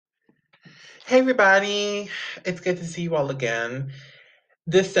Hey everybody, it's good to see you all again.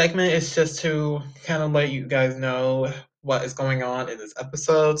 This segment is just to kind of let you guys know what is going on in this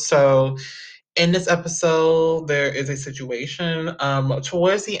episode. So, in this episode, there is a situation.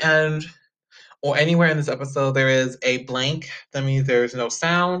 Towards the end, or anywhere in this episode, there is a blank. That means there's no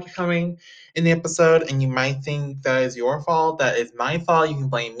sound coming in the episode, and you might think that is your fault. That is my fault. You can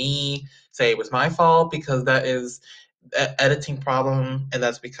blame me, say it was my fault, because that is an editing problem, and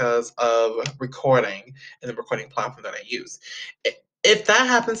that's because of recording and the recording platform that I use. If that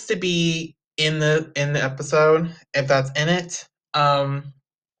happens to be in the episode, if that's in it,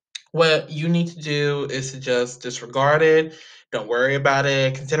 what you need to do is to just disregard it. Don't worry about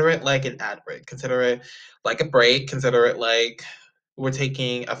it. Consider it like an ad break. Consider it like a break. Consider it like we're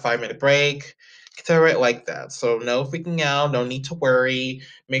taking a 5 minute break. Consider it like that. So, no freaking out. No need to worry.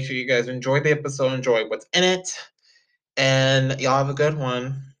 Make sure you guys enjoy the episode, enjoy what's in it, and y'all have a good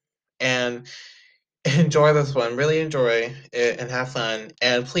one. And enjoy this one. Really enjoy it and have fun.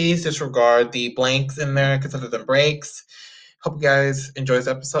 And please disregard the blanks in there, consider them breaks. Hope you guys enjoy this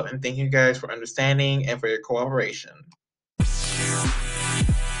episode and thank you guys for understanding and for your cooperation.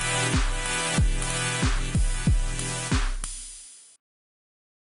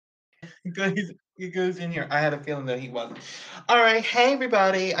 He goes in here. I had a feeling that he wasn't. All right. Hey,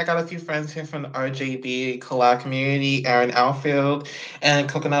 everybody. I got a few friends here from the RJB collab community, Erin, Outfield, and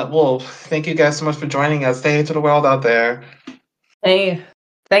Coconut Wolf. Thank you guys so much for joining us. Say hey to the world out there. Hey,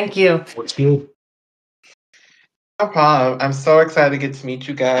 thank you. What's good? No problem. I'm so excited to get to meet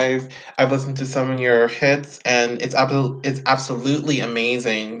you guys. I've listened to some of your hits, and it's absolutely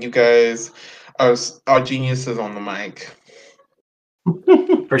amazing. You guys are geniuses on the mic.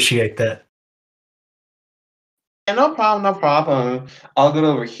 Appreciate that. Yeah, no problem, no problem. I'll get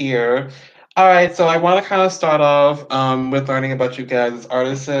over here. All right, so I want to kind of start off with learning about you guys as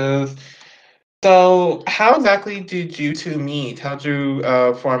artists. So, how exactly did you two meet? How'd you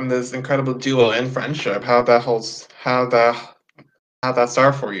form this incredible duo and friendship? How'd that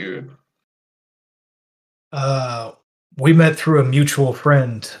start for you? Uh, we met through a mutual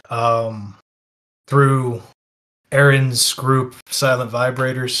friend, through Erin's group, Silent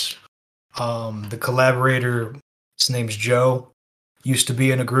Vibrators. The collaborator, his name's Joe, used to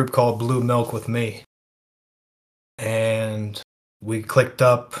be in a group called Blue Milk with me. And we clicked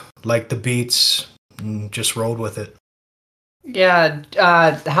up, liked the beats, and just rolled with it. Yeah,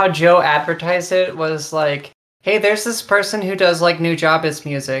 how Joe advertised it was like, hey, there's this person who does like new Jabez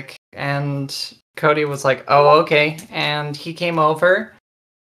music. And Cody was like, oh, okay. And he came over.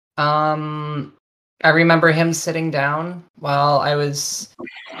 I remember him sitting down while I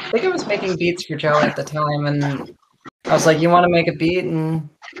think I was making beats for Joe at the time. And I was like, you want to make a beat? And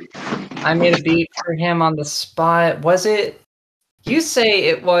I made a beat for him on the spot. Was it, you say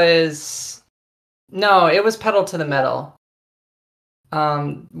it was, no, it was Pedal to the Metal.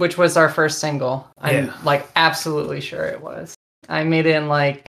 Which was our first single. I'm like absolutely sure it was. I made it in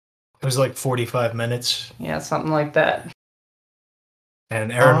like it was like 45 minutes. Yeah, something like that.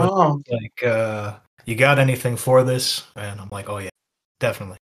 And Erin was like, you got anything for this? And I'm like, oh yeah,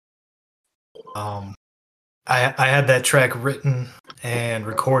 definitely. I had that track written and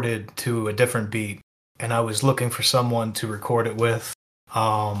recorded to a different beat, and I was looking for someone to record it with.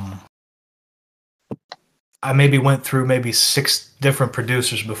 I maybe went through 6 different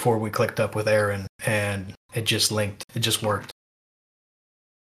producers before we clicked up with Erin, and it just linked. It just worked.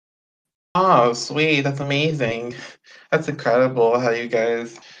 Oh, sweet. That's amazing. That's incredible how you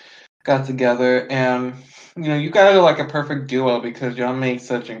guys got together. And, you guys are like a perfect duo because y'all make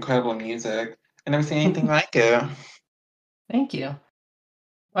such incredible music. I never seen anything like it. Thank you.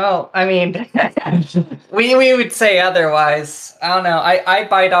 Well, I mean, we would say otherwise. I don't know. I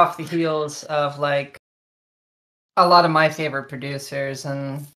bite off the heels of like a lot of my favorite producers,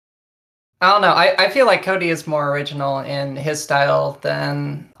 and I don't know. I feel like Cody is more original in his style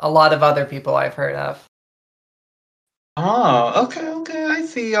than a lot of other people I've heard of. Oh, okay. I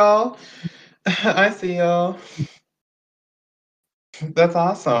see y'all. I see y'all. That's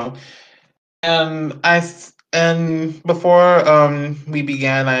awesome. And before we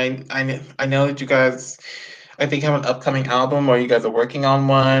began, I know that you guys, I think, have an upcoming album or you guys are working on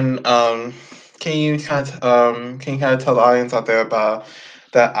one. Can you kind of tell the audience out there about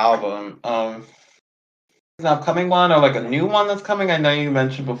that album? An upcoming one or like a new one that's coming? I know you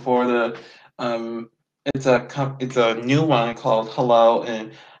mentioned before um it's a new one called Hello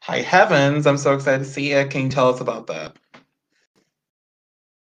and High Heavens. I'm so excited to see it. Can you tell us about that?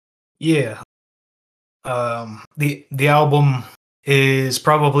 Yeah. The album is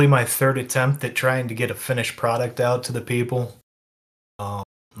probably my third attempt at trying to get a finished product out to the people.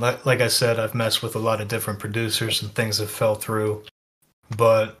 Like I said, I've messed with a lot of different producers and things have fell through,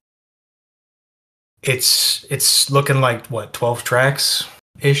 but it's looking like what, 12 tracks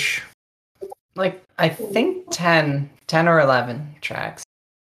ish. Like, I think 10 or 11 tracks.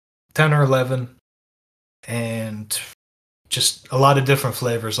 10 or 11, and just a lot of different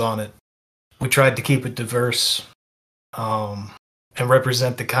flavors on it. We tried to keep it diverse, and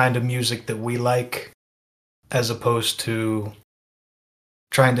represent the kind of music that we like, as opposed to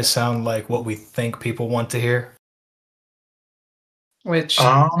trying to sound like what we think people want to hear. Which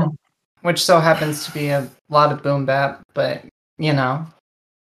Um, so happens to be a lot of boom bap, but you know,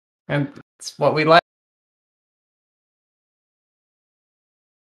 and it's what we like.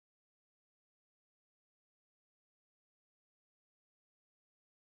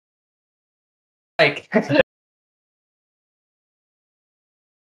 Like,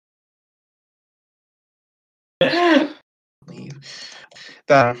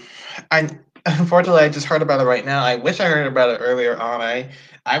 that I unfortunately I just heard about it right now. I wish I heard about it earlier on.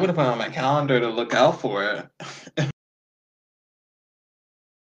 I would have put it on my calendar to look out for it.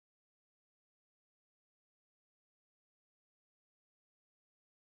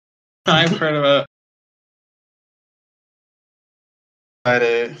 I've heard about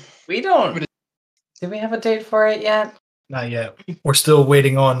it. we don't. Do we have a date for it yet? Not yet. We're still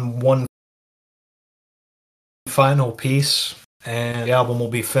waiting on one final piece, and the album will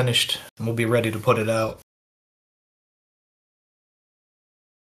be finished, and we'll be ready to put it out.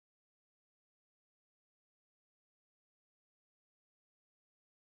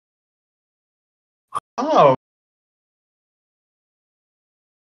 Oh,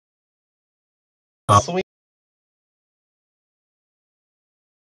 sweet.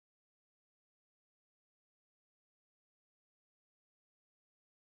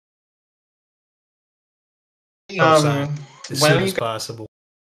 Sign as When soon are as you? possible.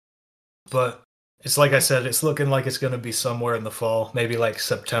 But it's like I said, it's looking like it's going to be somewhere in the fall, maybe like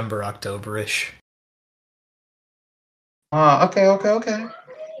September, October-ish. Okay.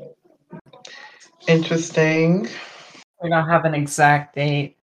 Interesting. We don't have an exact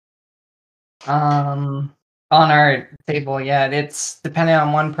date on our table yet. It's depending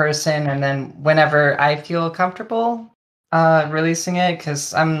on one person, and then whenever I feel comfortable releasing it,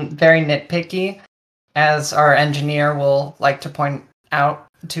 because I'm very nitpicky, as our engineer will like to point out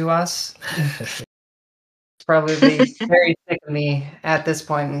to us. It's probably very sick of me at this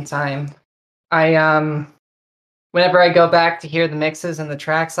point in time. I whenever I go back to hear the mixes and the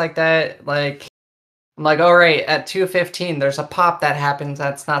tracks like that, like I'm like, all right, at 2:15, there's a pop that happens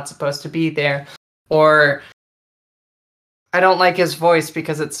that's not supposed to be there, or I don't like his voice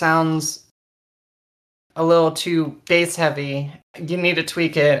because it sounds a little too bass heavy. You need to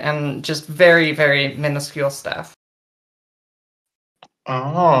tweak it, and just very, very minuscule stuff.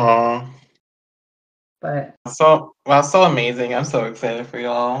 Oh, But so wow, so amazing. I'm so excited for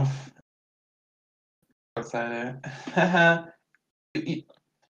y'all. So excited. You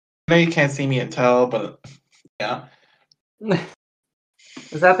know you can't see me and tell, but yeah.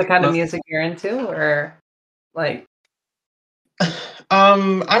 is that the kind of Let's- music you're into, or like?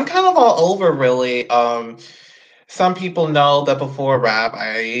 I'm kind of all over really. Some people know that before rap,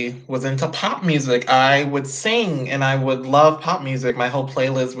 I was into pop music. I would sing and I would love pop music. My whole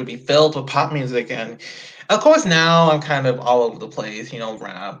playlist would be filled with pop music. And of course, now I'm kind of all over the place,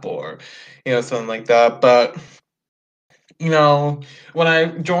 rap or, something like that. But, when I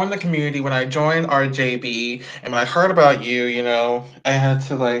joined the community, when I joined RJB, and when I heard about you, I had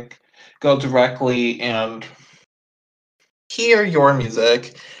to like go directly and hear your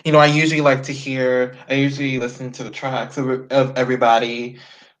music. I usually listen to the tracks of Mhm.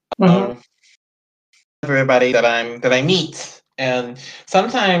 um, everybody that I meet. And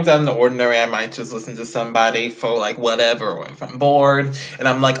sometimes out in the ordinary, I might just listen to somebody for like whatever, or if I'm bored, and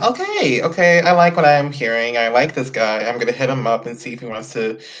I'm like, okay, I like what I'm hearing. I like this guy. I'm gonna hit him up and see if he wants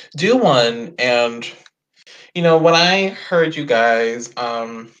to do one. And when I heard you guys,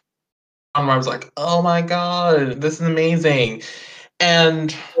 I was like, oh my god, this is amazing.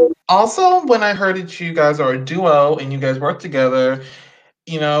 And also, when I heard that you guys are a duo and you guys work together,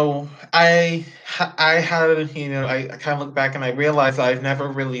 I had, I kind of look back and I realized I've never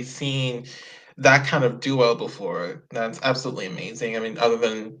really seen that kind of duo before. That's absolutely amazing. I mean, other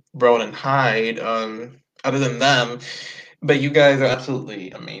than Rowan and Hyde, other than them, but you guys are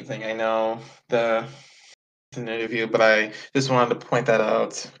absolutely amazing. I know the it's an interview, but I just wanted to point that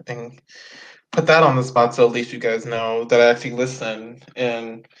out and put that on the spot so at least you guys know that I actually listen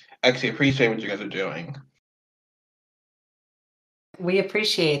and actually appreciate what you guys are doing. We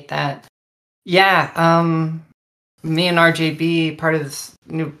appreciate that. Yeah, me and RJB part of this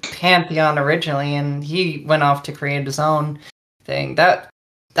new pantheon originally, and he went off to create his own thing. That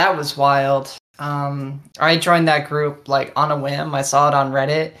was wild. I joined that group like on a whim. I saw it on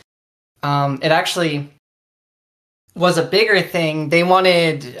Reddit. It actually was a bigger thing. They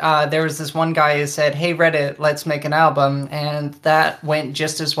wanted, there was this one guy who said, "Hey Reddit, let's make an album," and that went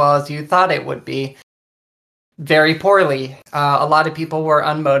just as well as you thought it would be. Very poorly. A lot of people were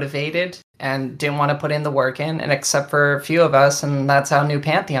unmotivated and didn't want to put in the work in, and except for a few of us, and that's how New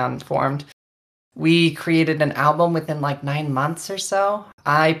Pantheon formed. We created an album within like 9 months or so.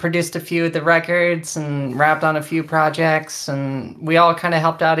 I produced a few of the records and rapped on a few projects, and we all kind of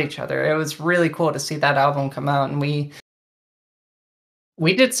helped out each other. It was really cool to see that album come out, and we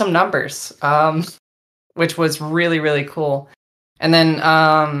did some numbers, which was really, really cool. And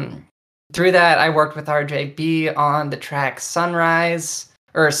then through that, I worked with RJB on the track Sunrise,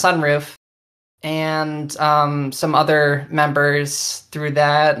 or Sunroof, and some other members through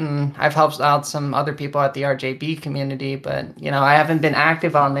that, and I've helped out some other people at the RJB community, but I haven't been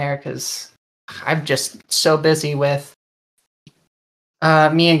active on there because I'm just so busy with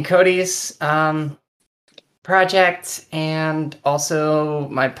me and Cody's project, and also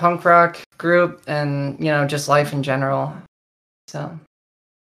my punk rock group, and just life in general. So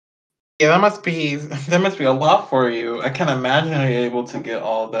Yeah, that must be a lot for you. I can't imagine how you're able to get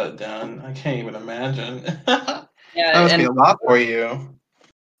all that done. I can't even imagine. That yeah, must be and a lot for you.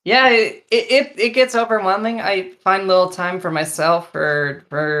 yeah, it gets overwhelming. I find little time for myself,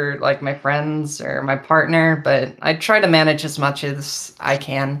 for like my friends or my partner, but I try to manage as much as I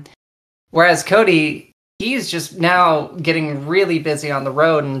can. Whereas Cody, he's just now getting really busy on the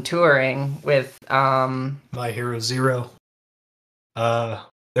road and touring with My Hero Zero.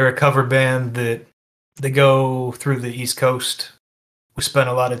 They're a cover band that they go through the East Coast. We spent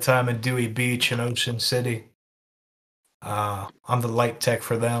a lot of time in Dewey Beach and Ocean City. I'm the light tech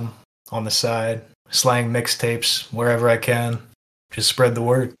for them on the side, slang mixtapes wherever I can. Just spread the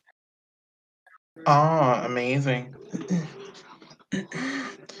word. Oh, amazing.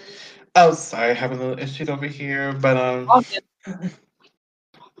 Oh, sorry, having a little issues over here, but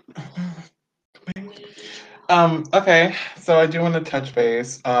okay. So I do want to touch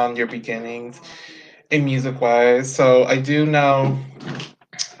base on your beginnings in music wise. So I do know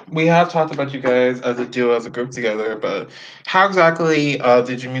we have talked about you guys as a duo, as a group together, but how exactly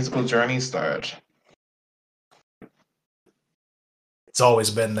did your musical journey start? It's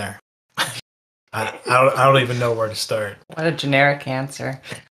always been there. I don't even know where to start. what a generic answer.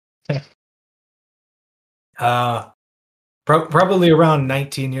 Probably around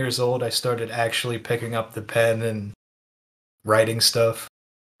 19 years old, I started actually picking up the pen and writing stuff.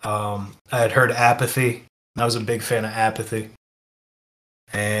 I had heard Apathy. I was a big fan of Apathy.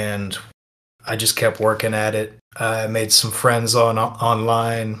 And I just kept working at it. I made some friends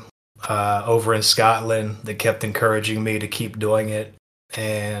online over in Scotland that kept encouraging me to keep doing it.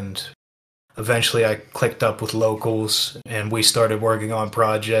 And eventually I clicked up with locals and we started working on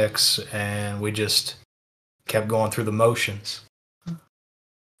projects and we just kept going through the motions.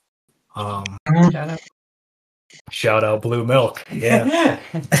 Shout out Blue Milk. Yeah.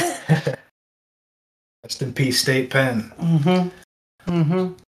 Rest in peace, State Pen.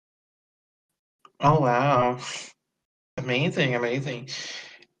 Oh wow. Amazing, amazing.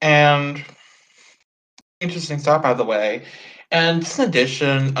 And interesting stuff, by the way. And just in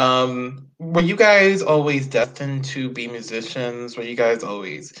addition, were you guys always destined to be musicians? Were you guys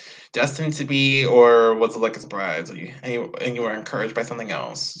always destined to be, or was it like a surprise? And you were encouraged by something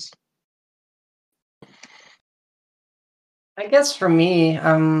else? I guess for me,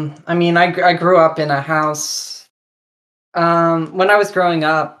 I mean, I grew up in a house. When I was growing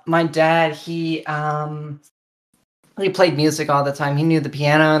up, my dad, he played music all the time. He knew the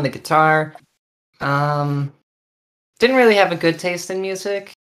piano and the guitar. Didn't really have a good taste in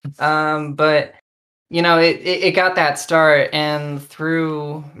music, but it got that start, and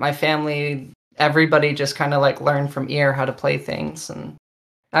through my family, everybody just kind of like learned from ear how to play things, and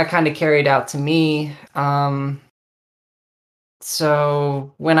that kind of carried out to me.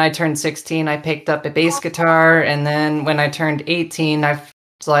 So when I turned 16, I picked up a bass guitar, and then when I turned 18, I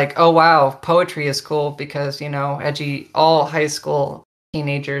was like, oh wow, poetry is cool because edgy. All high school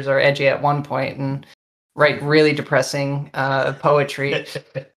teenagers are edgy at one point and write really depressing poetry,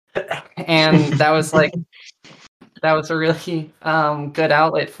 and that was a really good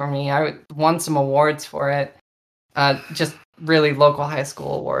outlet for me. I won some awards for it, just really local high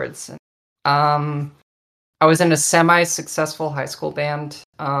school awards. I was in a semi-successful high school band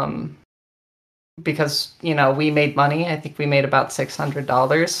because we made money. I think we made about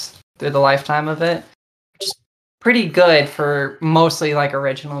 $600 through the lifetime of it. pretty good for mostly like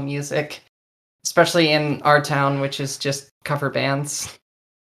original music, especially in our town, which is just cover bands.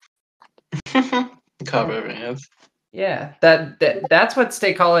 Cover bands. Yeah, that's what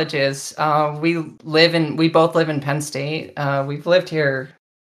State College is. We both live in Penn State. We've lived here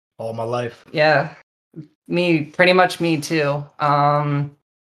All my life. Yeah, pretty much me too. And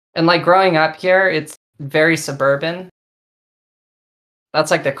like growing up here, it's very suburban.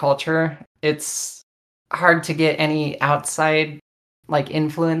 That's like the culture. It's hard to get any outside like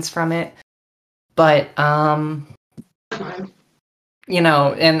influence from it. But and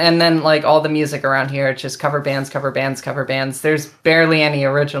then like all the music around here, it's just cover bands, cover bands, cover bands. There's barely any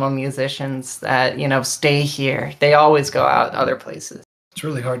original musicians that, stay here. They always go out other places. It's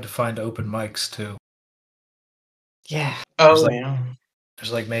really hard to find open mics too. Yeah. Oh, yeah.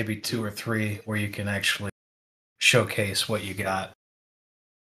 There's like maybe 2 or 3 where you can actually showcase what you got.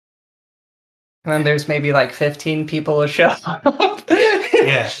 And then there's maybe like 15 people a show.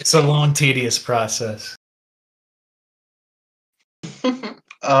 Yeah, it's a long, tedious process.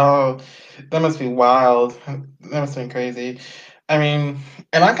 Oh, that must be wild. That must be crazy. I mean,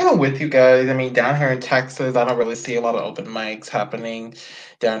 and I'm kind of with you guys. I mean, down here in Texas, I don't really see a lot of open mics happening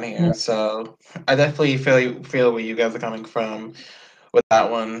down here. Yeah. So I definitely feel where you guys are coming from with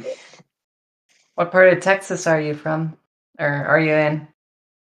that one. What part of Texas are you from? Or are you in?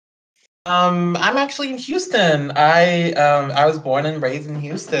 I'm actually in Houston. I was born and raised in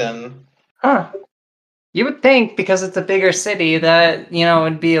Houston. Huh. You would think because it's a bigger city that, it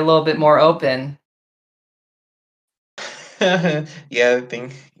would be a little bit more open. Yeah,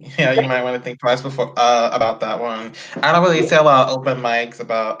 you might want to think twice before about that one. I don't really see a lot of open mics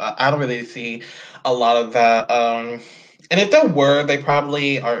about I don't really see a lot of that. And if there were, they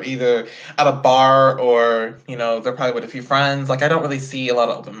probably are either at a bar or, they're probably with a few friends. Like I don't really see a lot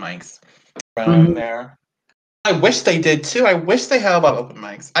of open mics around there. I wish they did too. I wish they had a lot of open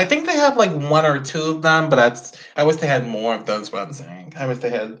mics. I think they have like 1 or 2 of them, but I wish they had more of those, what I'm saying. I wish they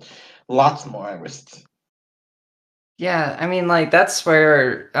had lots more. I wish. Yeah, I mean, like that's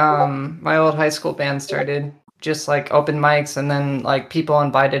where my old high school band started. Just like open mics, and then like people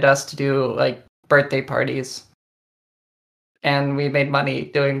invited us to do like birthday parties, and we made money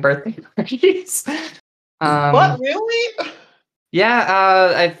doing birthday parties. What, really?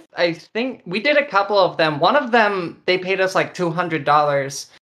 Yeah, I think we did a couple of them. One of them they paid us like $200,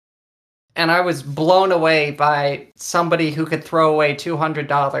 and I was blown away by somebody who could throw away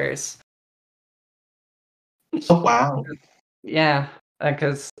 $200. Oh, wow. Yeah,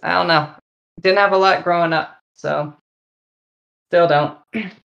 because I don't know, didn't have a lot growing up, so still don't.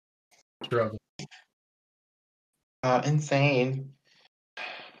 Struggle. Insane.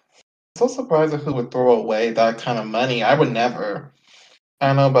 So surprised at who would throw away that kind of money. I would never. I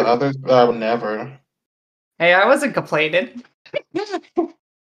don't know about others, but I would never. Hey, I wasn't complaining. I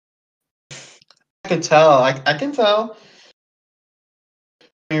can tell. I can tell.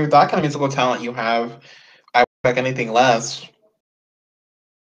 I mean, with that kind of musical talent you have, I would expect anything less.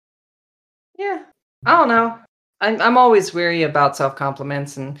 Yeah, I don't know. I'm always weary about self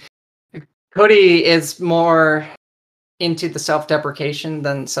compliments, and Cody is more into the self deprecation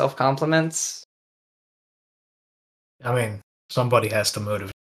than self compliments. I mean, somebody has to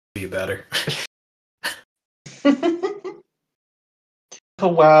motivate you better. Oh,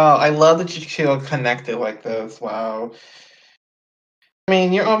 wow. I love that you feel connected like this. Wow. I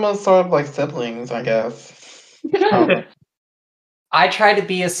mean, you're almost sort of like siblings, I guess. Oh I try to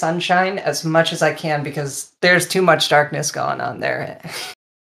be a sunshine as much as I can because there's too much darkness going on there.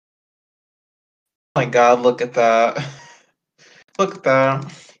 my God, look at that. Look at that.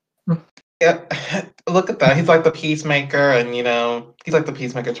 Yeah, look at that. He's like the peacemaker, and he's like the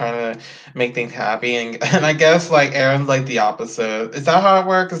peacemaker trying to make things happy. And I guess like Aaron's like the opposite. Is that how it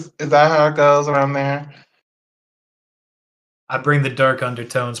works? Is that how it goes around there? I bring the dark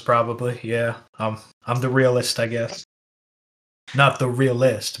undertones, probably. Yeah, I'm the realist, I guess. Not the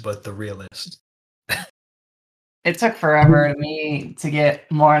realist, but the realist. It took forever to me to get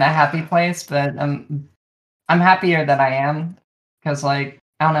more in a happy place, but I'm happier that I am because like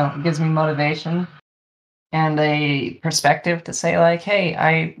I don't know, it gives me motivation and a perspective to say like, hey,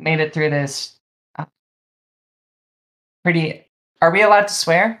 I made it through this. uh, Pretty. Are we allowed to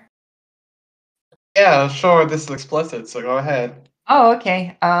swear? Yeah, sure. This is explicit, so go ahead. Oh,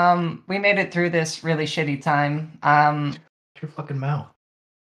 okay. We made it through this really shitty time. Shut your fucking mouth.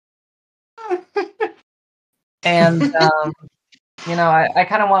 And I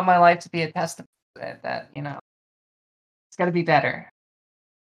kind of want my life to be a testament to that it's got to be better.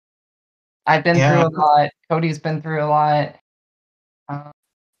 I've been Yeah, through a lot. Cody's been through a lot. Um,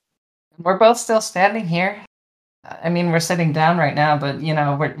 we're both still standing here. I mean, we're sitting down right now, but you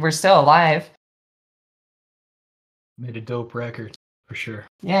know, we're still alive. Made a dope record for sure.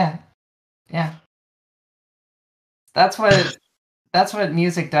 Yeah, yeah. That's what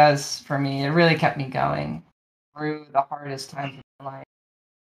music does for me. It really kept me going through the hardest times of my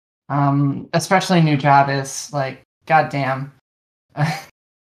life. Especially New Javis, like, goddamn. I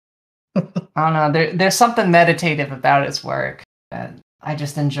don't know. There's something meditative about his work that I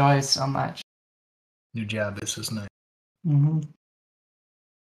just enjoy so much. New job. This is nice. Mm-hmm.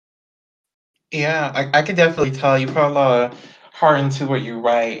 Yeah, I could definitely tell you put a lot of heart into what you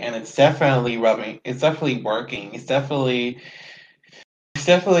write, and it's definitely rubbing. It's definitely working. You're definitely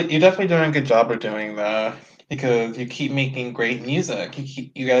doing a good job of doing that because you keep making great music.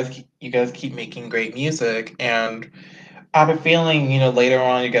 You guys keep making great music, and I have a feeling, later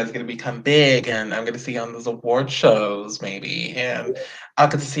on you guys are gonna become big, and I'm gonna see you on those award shows maybe, and I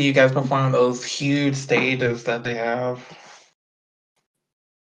could see you guys perform on those huge stages that they have.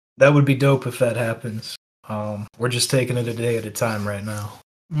 That would be dope if that happens. We're just taking it a day at a time right now.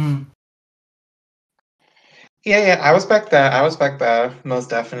 Mm. Yeah, I respect that. I respect that, most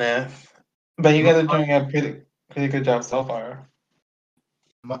definite. But you guys are doing a pretty good job so far.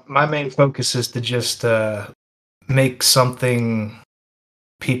 My main focus is to just make something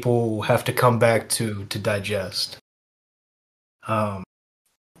people have to come back to digest. I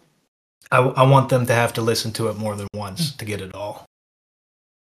want them to have to listen to it more than once to get it all.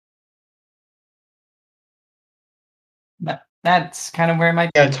 That's kind of where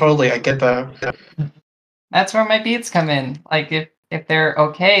my Yeah, totally. I get that. that's where my beats come in. Like if they're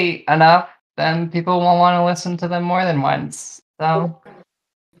okay enough, then people will want to listen to them more than once. So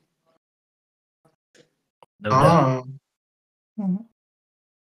No doubt. Oh,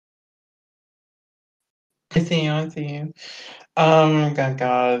 I see you.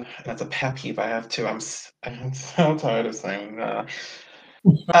 God, that's a pet peeve I have too. I'm so tired of saying that.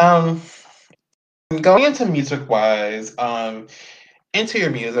 Um, Going into music wise, into your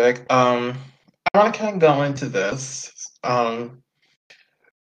music, I want to kind of go into this. I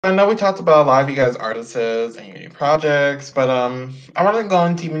know we talked about a lot of you guys artists and your new projects, but I want to go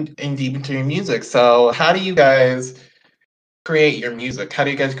in deep into your music. So, how do you guys create your music? How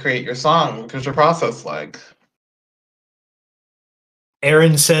do you guys create your song? What's your process like?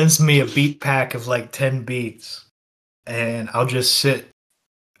 Erin sends me a beat pack of like 10 beats, and I'll just sit.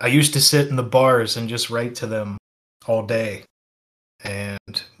 I used to sit in the bars and just write to them all day,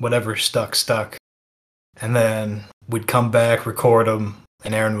 and whatever stuck. And then we'd come back, record them,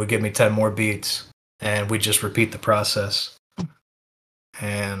 and Erin would give me 10 more beats, and we'd just repeat the process.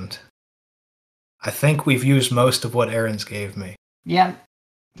 And I think we've used most of what Erin's gave me. yeah,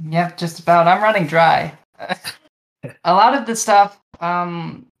 just about. I'm running dry. A lot of the stuff,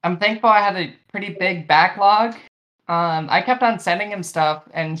 I'm thankful I had a pretty big backlog. I kept on sending him stuff,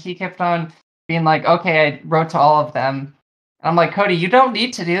 and he kept on being like, "Okay, I wrote to all of them." And I'm like, "Cody, you don't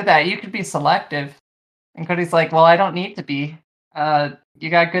need to do that. You could be selective." And Cody's like, "Well, I don't need to be. You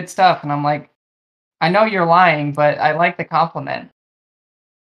got good stuff." And I'm like, "I know you're lying, but I like the compliment."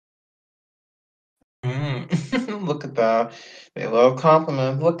 Look at that. They love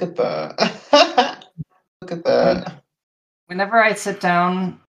compliments. Look at that. Look at that. Whenever I sit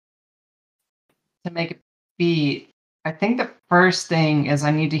down to make a beat, I think the first thing is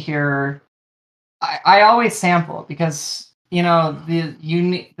I need to hear. I always sample because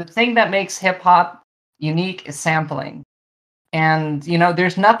the thing that makes hip hop unique is sampling, and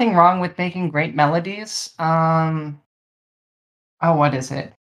there's nothing wrong with making great melodies. Oh, what is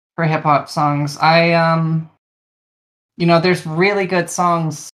it for hip hop songs? There's really good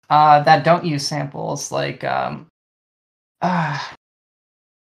songs that don't use samples, like uh,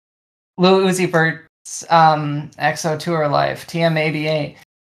 Lil Uzi Vert's EXO Tour Life, TM88.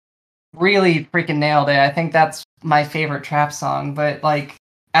 Really freaking nailed it. I think that's my favorite trap song. But like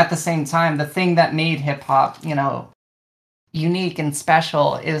at the same time, the thing that made hip hop, unique and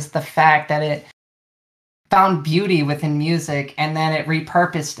special is the fact that it found beauty within music and then it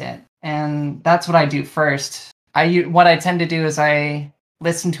repurposed it. And that's what I do first. What I tend to do is I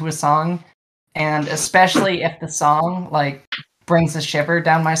listen to a song, and especially if the song like brings a shiver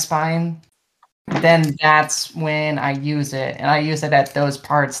down my spine, then that's when I use it, and I use it at those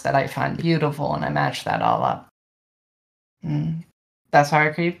parts that I find beautiful, and I match that all up. That's how I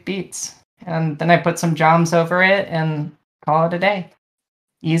create beats, and then I put some drums over it and call it a day.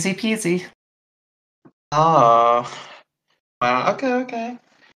 Easy peasy. Oh, wow. Okay.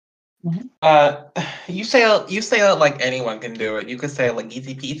 Mhm. You say it like anyone can do it. You could say it like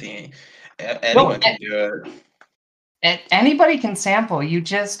easy peasy. Well, Anyone can do it. anybody can sample. You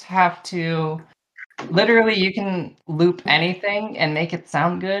just have to literally you can loop anything and make it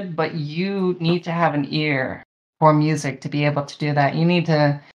sound good, but you need to have an ear for music to be able to do that. You need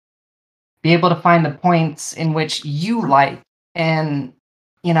to be able to find the points in which you like, and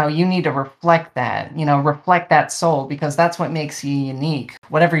you need to reflect that, reflect that soul, because that's what makes you unique.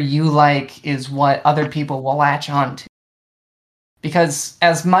 Whatever you like is what other people will latch on to, because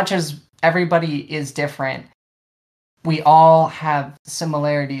as much as everybody is different, we all have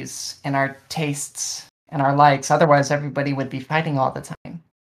similarities in our tastes and our likes. Otherwise, everybody would be fighting all the time.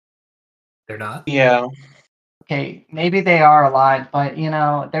 They're not. Yeah. Okay, maybe they are a lot, but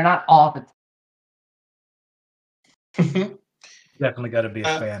they're not all the time. Definitely got to be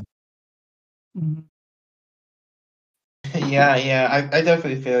a fan. Yeah. I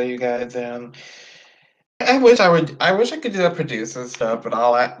definitely feel you guys, and I wish I could do the producer stuff, but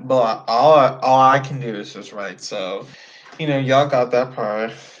all I can do is just write. So, y'all got that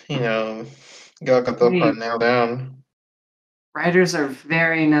part. Y'all got that part nailed down. Writers are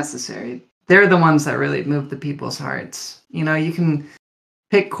very necessary. They're the ones that really move the people's hearts. You can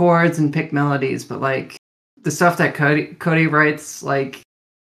pick chords and pick melodies, but like the stuff that Cody writes, like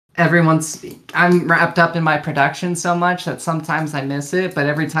I'm wrapped up in my production so much that sometimes I miss it. But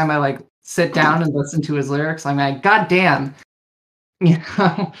every time I like sit down and listen to his lyrics, I'm like, God damn,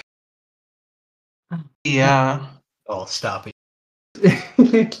 Yeah. Oh, stop it.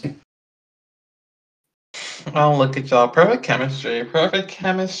 Oh, look at y'all. Perfect chemistry. Perfect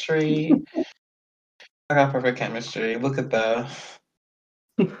chemistry. I got perfect chemistry. Look at that.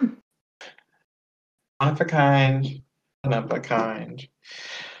 One of a kind. One of a kind.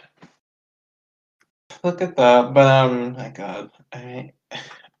 Look at that. But my God, I'm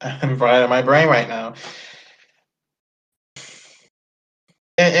right on my brain right now.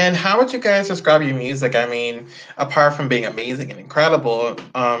 And how would you guys describe your music? I mean, apart from being amazing and incredible,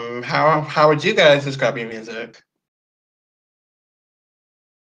 how would you guys describe your music?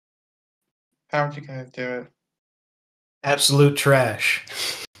 How would you guys do Absolute trash.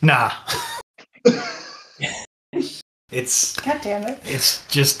 Nah. God damn it. It's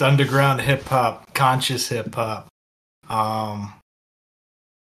just underground hip hop, conscious hip hop.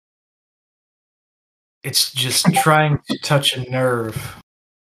 It's just trying to touch a nerve,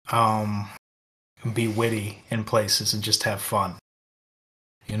 and be witty in places and just have fun.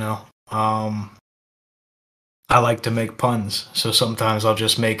 I like to make puns, so sometimes I'll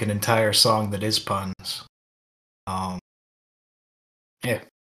just make an entire song that is puns. Yeah,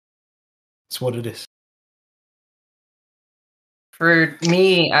 it's what it is. For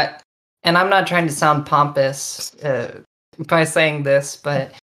me, and I'm not trying to sound pompous by saying this,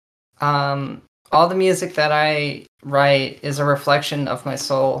 but all the music that I write is a reflection of my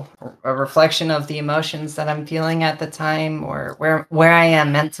soul, a reflection of the emotions that I'm feeling at the time, or where I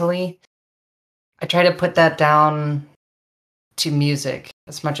am mentally. I try to put that down to music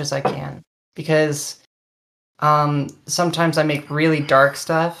as much as I can, because sometimes I make really dark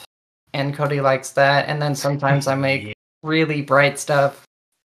stuff, and Cody likes that, and then sometimes I make really bright stuff,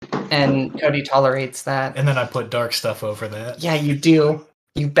 and Cody tolerates that. And then I put dark stuff over that. Yeah, you do,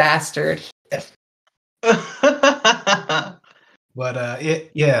 you bastard. But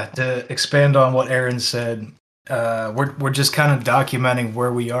to expand on what Erin said, we're just kind of documenting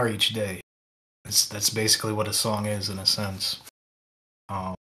where we are each day. That's basically what a song is, in a sense.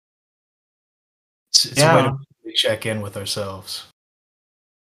 It's a way to check in with ourselves.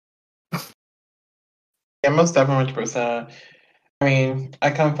 Yeah, most definitely 100%. I mean,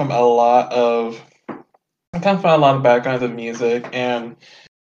 I come from a lot of backgrounds of music, and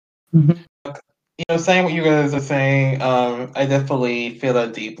saying what you guys are saying, I definitely feel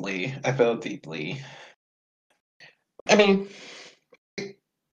that deeply. I feel it deeply. I mean, oh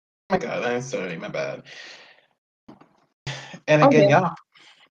my God, I'm sorry, my bad. And again,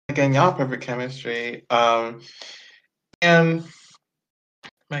 y'all perfect chemistry. And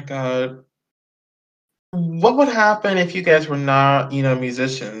my God, what would happen if you guys were not,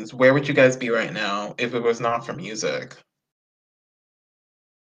 musicians? Where would you guys be right now if it was not for music?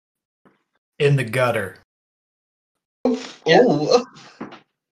 In the gutter. Oh.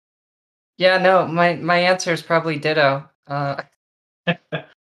 Yeah, no, my answer is probably ditto.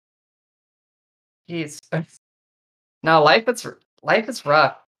 Jeez. No, life is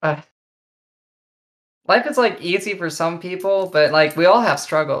rough. Life is like easy for some people, but like we all have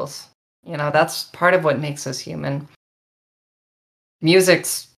struggles. That's part of what makes us human.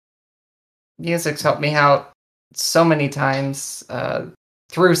 Music's helped me out so many times,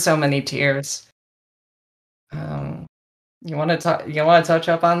 through so many tears. You want to touch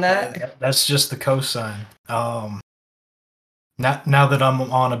up on that? That's just the cosign. Now that I'm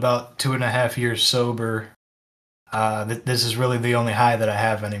on about 2.5 years sober, this is really the only high that I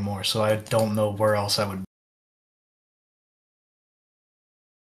have anymore. So I don't know where else I would.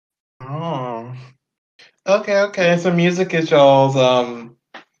 Oh. Okay. So music is y'all's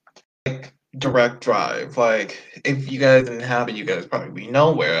like direct drive. Like if you guys didn't have it, you guys probably be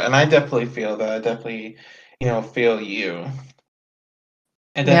nowhere. And I definitely feel that. I definitely, feel you.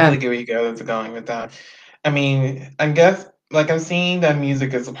 I Yeah. definitely get where you guys are going with that. I mean, I guess like I'm seeing that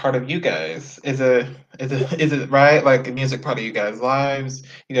music is a part of you guys. Is it right? Like music part of you guys' lives?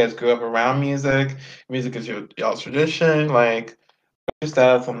 You guys grew up around music. Music is y'all's tradition. Like just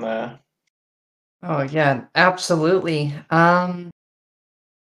that from the Oh yeah, absolutely. I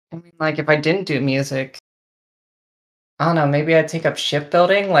mean, like if I didn't do music, I don't know, maybe I'd take up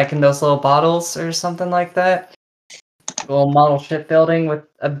shipbuilding, like in those little bottles or something like that. A little model shipbuilding with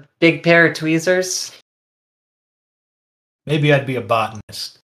a big pair of tweezers. Maybe I'd be a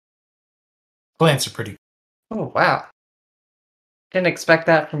botanist. Plants are pretty. Oh wow. Didn't expect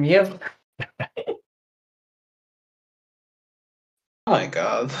that from you. Oh my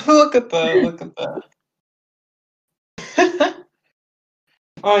God! Look at that! Look at that!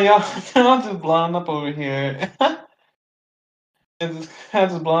 Oh yeah, y'all just blowing up over here. It's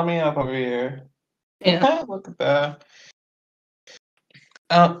just blowing me up over here. Yeah. Look at that.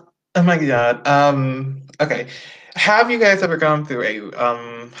 Oh my God. Okay. Have you guys ever gone through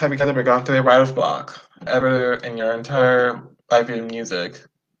a writer's block ever in your entire life in music?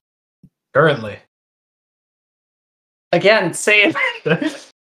 Currently, Again, same.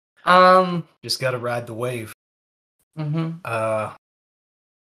 Um. just got to ride the wave. Mhm.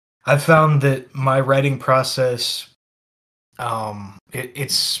 I found that my writing process,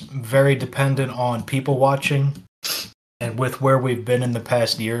 it's very dependent on people watching, and with where we've been in the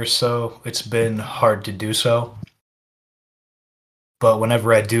past year or so, it's been hard to do so. But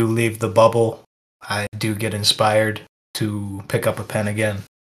whenever I do leave the bubble, I do get inspired to pick up a pen again.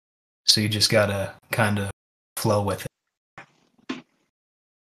 So you just gotta kind of flow with it.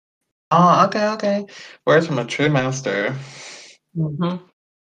 Oh, okay. Words from a true master. Mhm.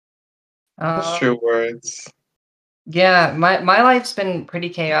 That's Um. true words. Yeah, my life's been pretty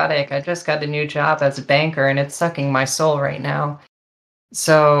chaotic. I just got a new job as a banker, and it's sucking my soul right now.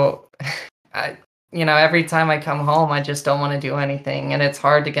 So, I, every time I come home, I just don't want to do anything, and it's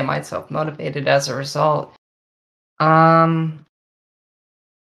hard to get myself motivated as a result. Um,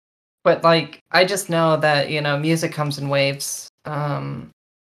 but like, I just know that music comes in waves, and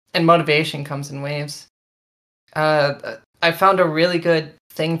motivation comes in waves. I found a really good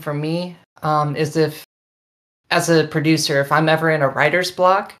thing for me, is if as a producer, if I'm ever in a writer's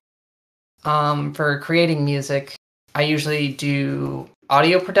block, for creating music, I usually do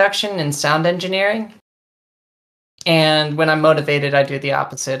audio production and sound engineering. And when I'm motivated, I do the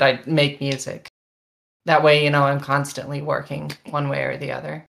opposite. I make music. That way, I'm constantly working one way or the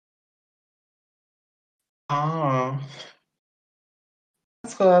other. Oh,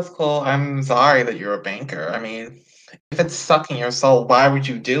 that's cool. That's cool. I'm sorry that you're a banker. I mean, if it's sucking your soul, why would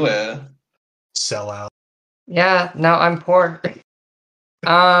you do it? Sell out. Yeah, no, I'm poor.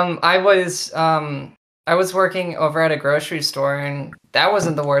 Um, I was um I was working over at a grocery store, and that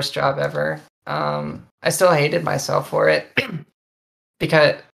wasn't the worst job ever. I still hated myself for it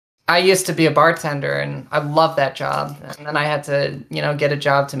because I used to be a bartender and I loved that job. And then I had to, get a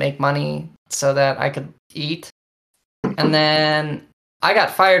job to make money so that I could eat. And then I got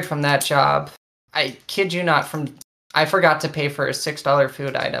fired from that job. I kid you not, I forgot to pay for a $6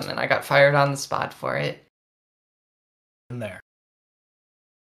 food item and I got fired on the spot for it. In there.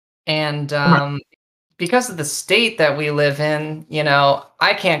 And because of the state that we live in,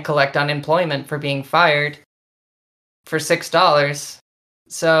 I can't collect unemployment for being fired for $6.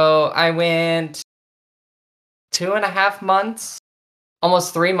 So I went 2.5 months,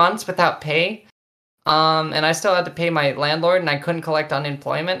 almost 3 months without pay. And I still had to pay my landlord, and I couldn't collect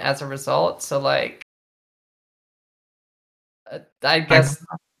unemployment as a result. So, like, I I guess,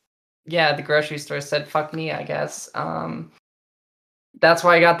 yeah, the grocery store said, fuck me, I guess. That's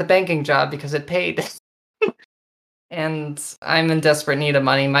why I got the banking job, because it paid. And I'm in desperate need of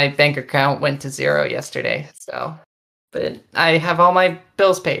money. My bank account went to zero yesterday. So, but I have all my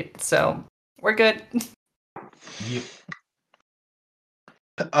bills paid. So, we're good. you,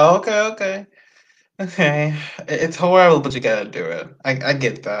 Okay. Okay. It's horrible, but you gotta do it. I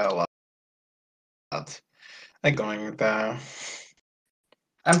get that a lot. I going with that.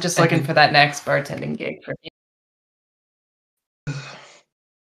 I'm just I looking mean, for that next bartending gig for me.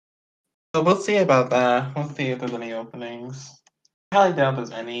 so we'll see about that. We'll see if there's any openings. I highly doubt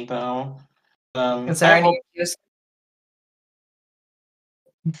there's any though. Is there I any hope. use?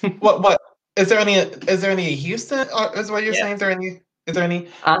 What is there any? Is there any Houston? Is what you're Yeah. saying? Is there any? Is there any?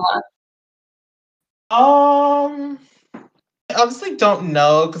 Uh, Um, I honestly don't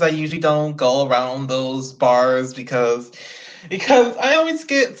know because I usually don't go around those bars because I always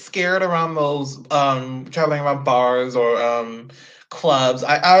get scared around those traveling around bars or clubs.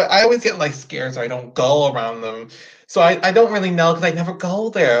 I always get like scared, so I don't go around them. So I don't really know because I never go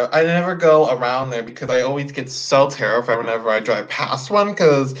there. I never go around there because I always get so terrified whenever I drive past one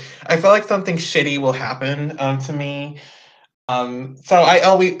because I feel like something shitty will happen to me. I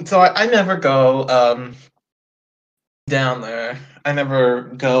never go down there. I never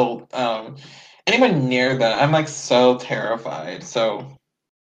go anywhere near that. I'm like so terrified. So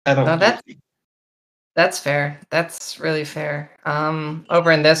I no, don't usually. that's fair. That's really fair.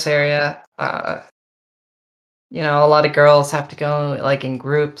 Over in this area, a lot of girls have to go like in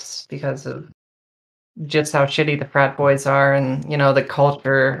groups because of just how shitty the frat boys are, and the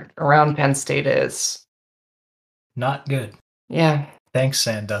culture around Penn State is. Not good. Yeah. Thanks,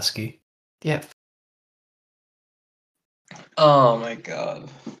 Sandusky. Yep. Oh my god.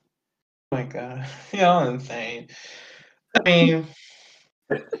 Oh my god. Y'all insane. I mean,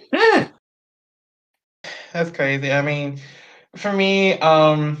 that's crazy. I mean, for me,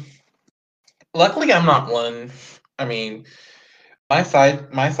 luckily I'm not one. I mean, my side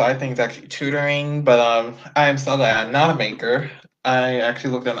thing is actually tutoring, but I am so glad I'm not a maker. I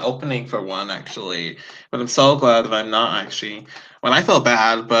actually looked at an opening for one actually, but I'm so glad that I'm not actually. When I feel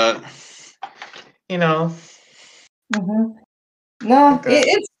bad, but you know, Mhm. No, okay.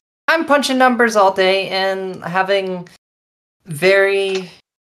 it's I'm punching numbers all day and having very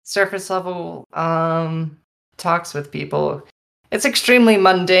surface level talks with people. It's extremely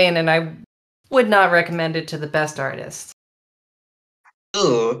mundane, and I would not recommend it to the best artists.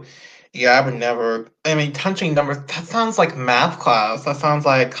 Ooh, yeah, I would never. I mean, punching numbers. That sounds like math class. That sounds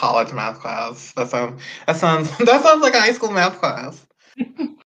like college math class. That sounds that sounds like a high school math class.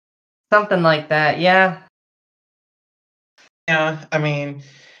 Something like that, yeah. Yeah, I mean,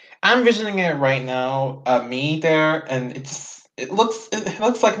 I'm envisioning it right now. Me there, and it looks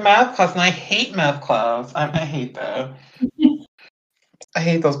like math class, and I hate math class. I hate that. I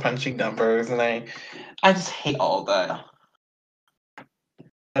hate those punching numbers, and I just hate all that.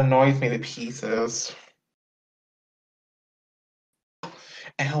 It annoys me to pieces.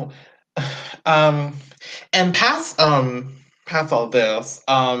 Ow. Um, and past all this,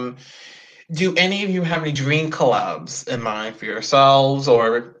 do any of you have any dream collabs in mind for yourselves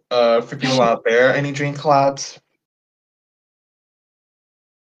or for people out there? Any dream collabs?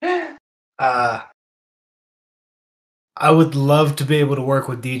 Uh, I would love to be able to work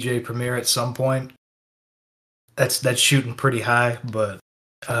with DJ Premier at some point. That's shooting pretty high, but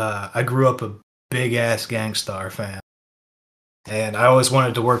I grew up a big ass Gangstar fan, and I always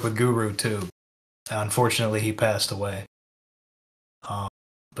wanted to work with Guru too. Unfortunately, he passed away. Um,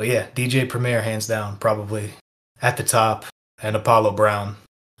 but yeah, DJ Premier hands down, probably at the top, and Apollo Brown.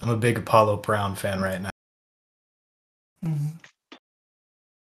 I'm a big Apollo Brown fan right now. Mhm.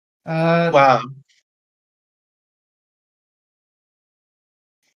 Uh, Wow.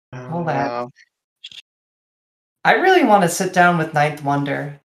 all that. Wow. I really want to sit down with Ninth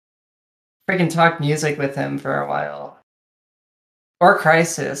Wonder. Freaking talk music with him for a while. Or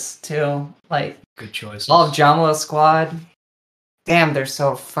Crisis, too. Like, Good choices. all of Jamala Squad. Damn, they're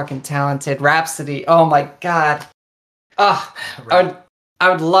so fucking talented. Rhapsody. Oh my god. Ugh. Right. I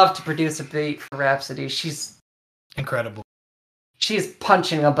would love to produce a beat for Rhapsody. She's Incredible.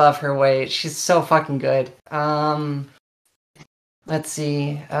 punching above her weight. She's so fucking good. Let's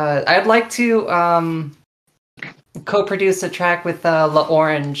see. I'd like to co-produce a track with La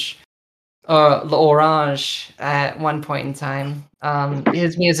Orange. La Orange at one point in time.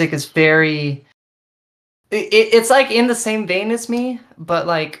 His music is very. It's like in the same vein as me, but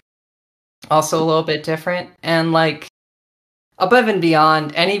like also a little bit different, and like above and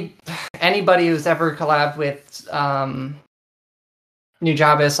beyond anybody who's ever collabed with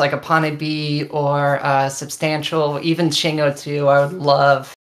Nujabes, like Apane B or Substantial, even Shingo too. I would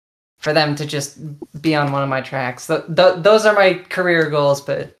love for them to just be on one of my tracks. Those are my career goals,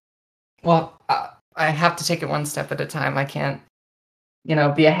 but well, I have to take it one step at a time. I can't, be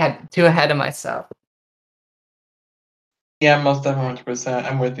too ahead of myself. Yeah, most definitely 100%.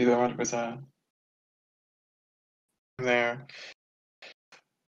 I'm with you there 100%. There.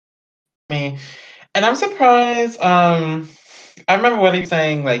 Me. And I'm surprised, I remember what he was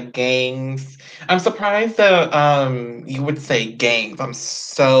saying, like gangs. I'm surprised that you would say gangs. I'm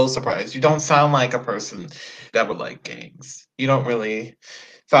so surprised. You don't sound like a person that would like gangs. You don't really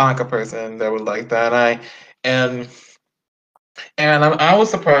sound like a person that would like that. And And I was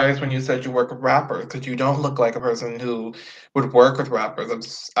surprised when you said you work with rappers because you don't look like a person who would work with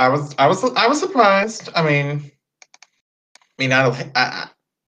rappers. I was surprised. I don't.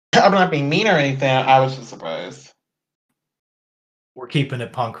 I'm not being mean or anything. I was just surprised. We're keeping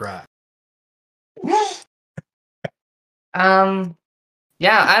it punk rock.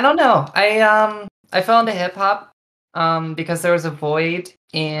 Yeah, I don't know. I fell into hip hop because there was a void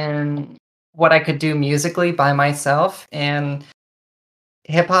in what I could do musically by myself, and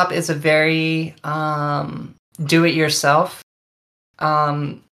hip hop is a very do it yourself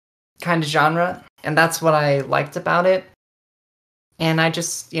kind of genre, and that's what I liked about it. And I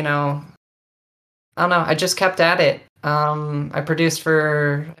just, I don't know, I just kept at it. I've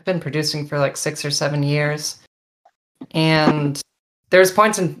been producing for like 6 or 7 years, and there's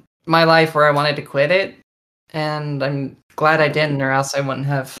points in my life where I wanted to quit it, and I'm glad I didn't, or else I wouldn't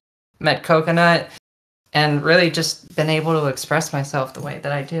have met Coconut and really just been able to express myself the way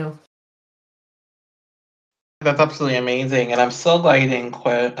that I do. That's absolutely amazing, and I'm so glad you didn't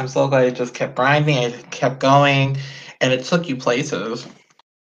quit. I'm so glad you just kept grinding and kept going, and it took you places.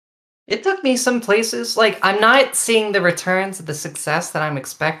 It took me some places. Like, I'm not seeing the returns of the success that I'm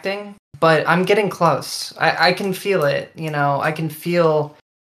expecting, but I'm getting close. I can feel it, I can feel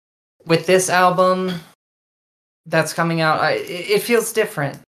with this album that's coming out, it feels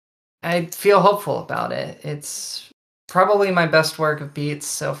different. I feel hopeful about it. It's probably my best work of beats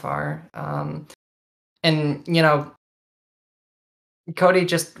so far. And, Cody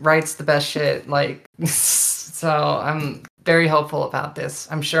just writes the best shit. Like, so I'm very hopeful about this.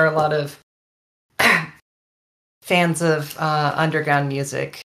 I'm sure a lot of fans of underground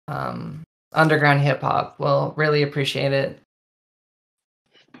music, underground hip hop will really appreciate it.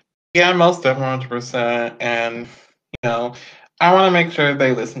 Yeah, most definitely 100%. And I want to make sure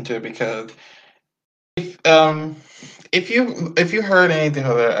they listen to it because if if you heard any of the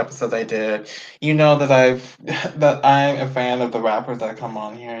other episodes I did, you know that that I'm a fan of the rappers that come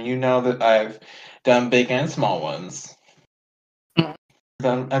on here. You know that I've done big and small ones. Mm.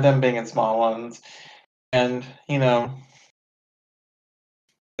 I've done big and small ones, and they're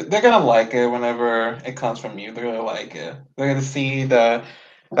gonna like it whenever it comes from you. They're gonna like it. They're gonna see the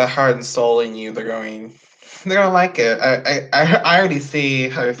heart and soul in you. They're gonna like it. I already see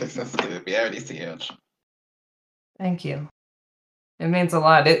how your success is gonna be. I already see it. Thank you. It means a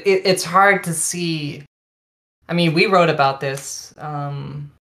lot. It's hard to see. I mean, we wrote about this in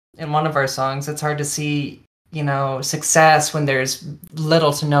one of our songs. It's hard to see, success when there's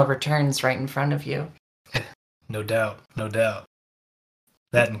little to no returns right in front of you. No doubt, no doubt.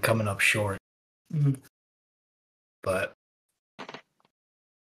 That and coming up short. Mm-hmm. But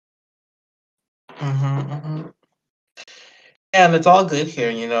Mm-hmm. And it's all good here,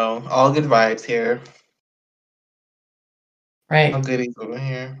 all good vibes here. Right. All goodies over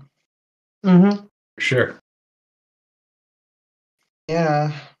here. Mm-hmm. for sure.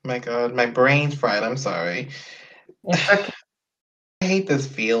 Yeah. My God, my brain's fried. I'm sorry. It's okay. I hate this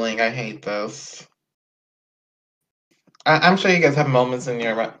feeling. I hate this. I'm sure you guys have moments in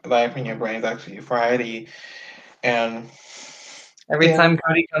your life when your brain's actually fried, and Every yeah. time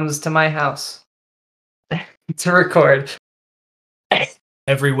Cody comes to my house to record.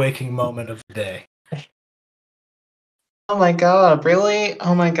 Every waking moment of the day. Oh my God, really?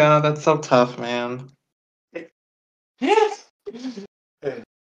 Oh my God, that's so tough, man. It's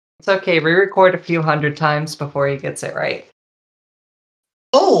okay. Re-record a few hundred times before he gets it right.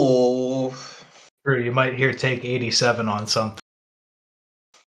 Oh, True, you might hear take 87 on something.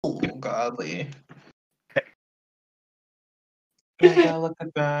 oh, godly. Oh my God, look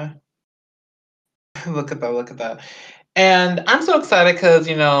at that. Look at that, look at that. And I'm so excited because,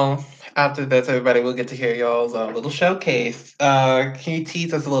 after this, everybody will get to hear y'all's little showcase. Can you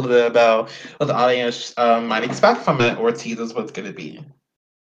tease us a little bit about what the audience might expect from it, or tease us what's going to be?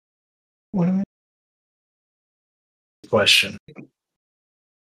 What am I? Question.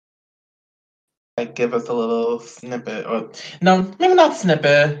 Like, give us a little snippet, or no, maybe not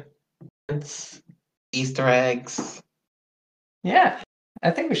snippet. It's Easter eggs. Yeah,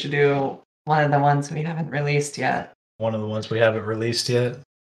 I think we should do one of the ones we haven't released yet. One of the ones we haven't released yet.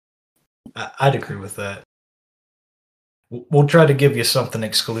 I'd agree with that. We'll try to give you something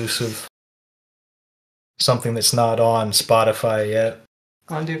exclusive. Something that's not on Spotify yet.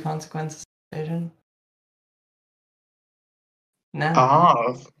 Want to do consequences of vision? No.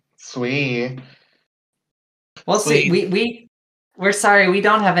 Oh, sweet. We'll see. We're sorry, we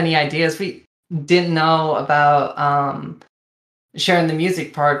don't have any ideas. We didn't know about sharing the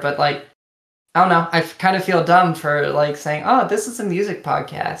music part, but like, I don't know. I kind of feel dumb for like saying, "Oh, this is a music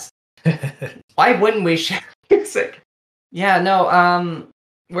podcast." Why wouldn't we share music? Yeah, no,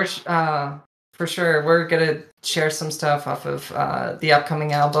 for sure we're gonna share some stuff off of the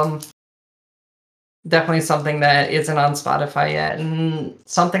upcoming album. Definitely something that isn't on Spotify yet, and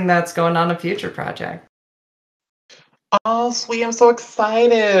something that's going on a future project. Oh, sweet! I'm so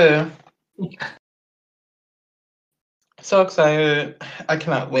excited. So excited! I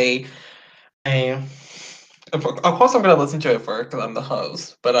cannot wait. I, of course, I'm gonna listen to it first because I'm the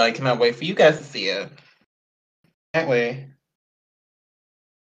host, but I cannot wait for you guys to see it. Can't wait.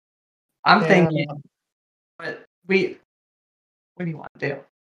 I'm Yeah. thinking, what what do you want to do?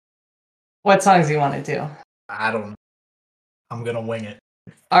 What songs do you want to do? I don't. I'm gonna wing it.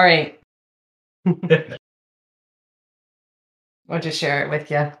 All right, we'll just share it with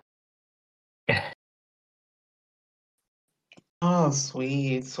you. Oh,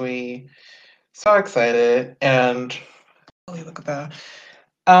 sweet, sweet. So excited. And holy, look at that.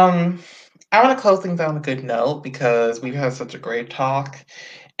 Um, I want to close things on a good note because we've had such a great talk.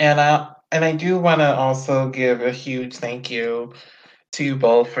 And I do want to also give a huge thank you to you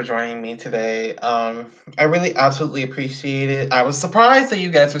both for joining me today. I really absolutely appreciate it. I was surprised that you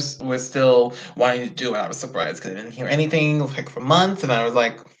guys were still wanting to do it. I was surprised because I didn't hear anything like for months, and I was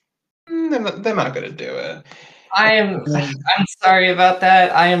like, they're not gonna do it. I'm sorry about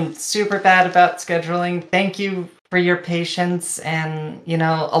that. I am super bad about scheduling. Thank you for your patience and,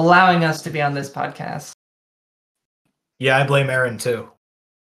 allowing us to be on this podcast. Yeah, I blame Erin too.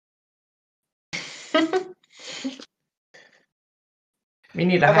 We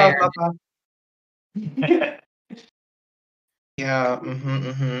need to hire Yeah.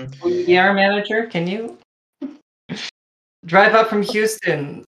 Will you be our manager? Can you drive up from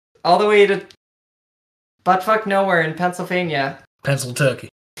Houston all the way to buttfuck nowhere in Pennsylvania? Pennsylvania.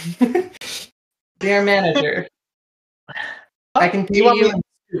 Be our manager. I can pay You want me?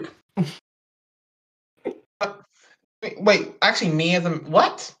 you. Wait, actually, me as a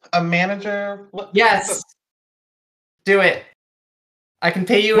what? A manager? What? Yes. Do it. I can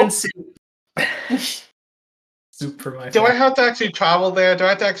pay you in soup. Soup for my Do I family. have to actually travel there? Do I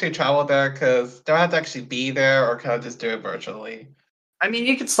have to actually travel there? Because do I have to actually be there, or can I just do it virtually? I mean,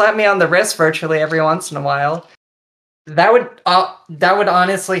 you could slap me on the wrist virtually every once in a while. That would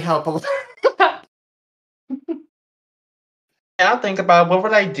honestly help a lot. Yeah, I'll think about what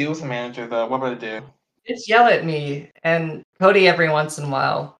would I do as a manager though. What would I do? Just yell at me and Cody every once in a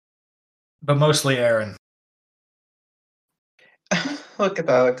while. But mostly Erin. Look at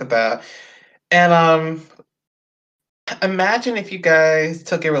that! Look at that! And imagine if you guys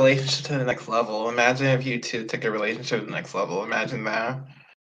took a relationship to the next level. Imagine if you two took a relationship to the next level. Imagine that.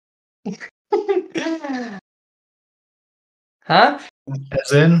 Huh?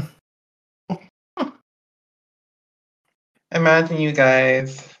 As in? Imagine you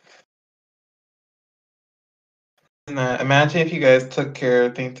guys. Imagine if you guys took your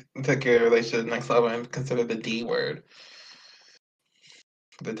relationship to the next level and consider the D word.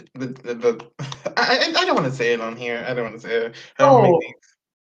 I don't want to say it on here. I don't want to say it. I don't make Oh. me.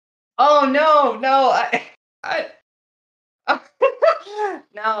 Oh no. I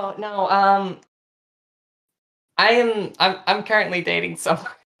no. I'm currently dating someone.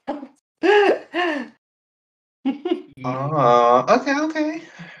 Oh, okay.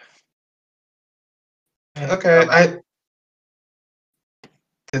 Okay, Alright.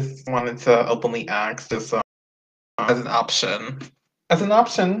 I just wanted to openly ask just as an option. As an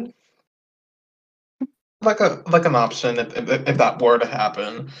option. Like an option if that were to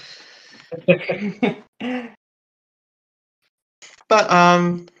happen. But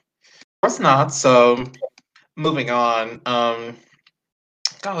of course not, so moving on.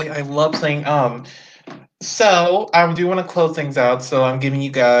 Golly, I love saying so I do want to close things out, so I'm giving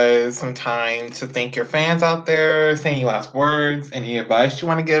you guys some time to thank your fans out there, say any last words, any advice you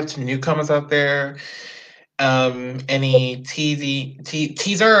want to give to newcomers out there. Any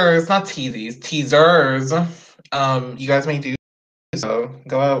teasers, not teasies, teasers. You guys may do so.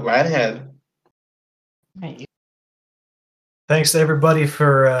 Go out right ahead. Thanks to everybody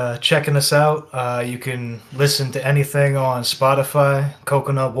for checking us out. You can listen to anything on Spotify.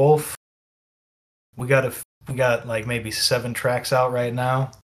 Coconut Wolf. We got like maybe 7 tracks out right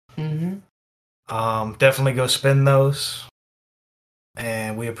now. Mm-hmm. Definitely go spin those,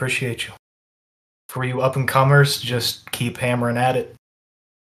 and we appreciate you. For you up and comers, just keep hammering at it.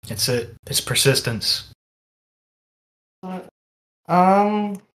 It's it. It's persistence.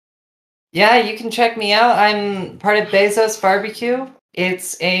 Yeah, you can check me out. I'm part of Bezos Barbecue.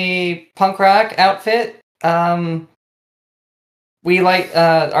 It's a punk rock outfit. We like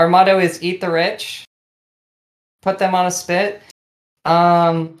our motto is eat the rich. Put them on a spit.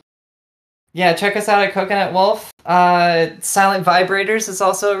 Yeah, check us out at Coconut Wolf. Silent Vibrators is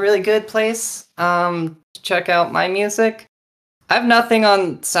also a really good place. Check out my music. I have nothing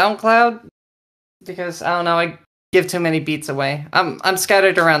on SoundCloud because I don't know, I give too many beats away. I'm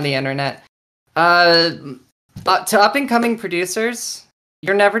scattered around the internet. But to up and coming producers,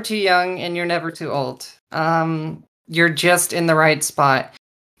 you're never too young and you're never too old. You're just in the right spot.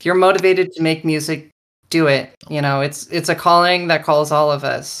 If you're motivated to make music, do it. You know, it's a calling that calls all of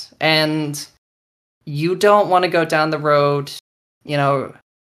us. And you don't want to go down the road, you know,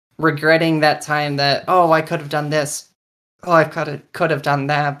 regretting that time that, oh, I could have done this. Oh, I could have done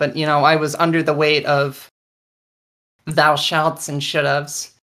that. But, you know, I was under the weight of thou shalts and should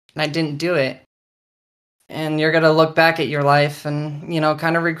haves, and I didn't do it. And you're going to look back at your life and, you know,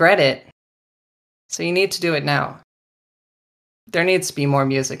 kind of regret it. So you need to do it now. There needs to be more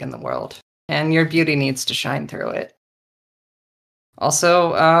music in the world, and your beauty needs to shine through it.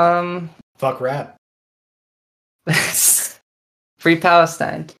 Also, Fuck rap. Free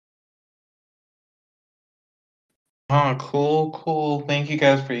Palestine. Oh, cool. Thank you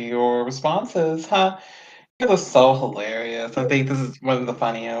guys for your responses. Huh? It was so hilarious. I think this is one of the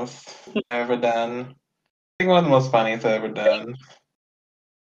funniest I've ever done. I think one of the most funniest I've ever done.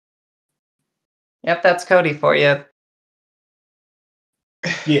 Yep, that's Cody for you.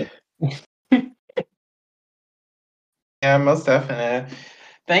 Yeah. Yeah, most definitely.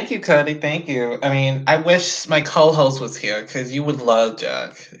 Thank you, Cody. Thank you. I mean, I wish my co-host was here because you would love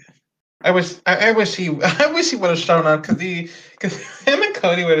Jack. I wish he I wish he would have shown up because him and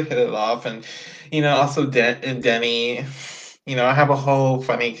Cody would have hit it off, and also and Denny. I have a whole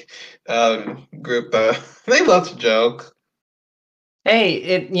funny group that they love to joke. Hey,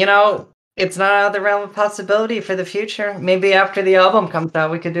 it's not out of the realm of possibility for the future. Maybe after the album comes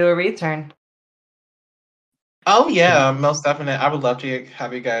out, we could do a return. Oh yeah, most definitely. I would love to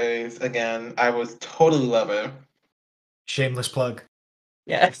have you guys again. I would totally love it. Shameless plug.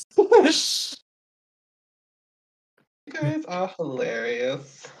 Yes. You guys are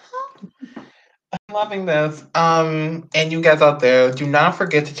hilarious. I'm loving this. And you guys out there, do not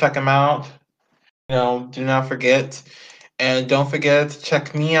forget to check him out. Do not forget. And don't forget to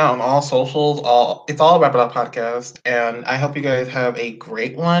check me out on all socials. It's all Wrap It Up Podcast. And I hope you guys have a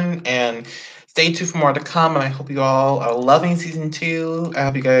great one. And stay tuned for more to come. And I hope you all are loving season 2. I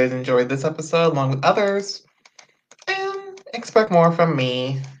hope you guys enjoyed this episode along with others. And expect more from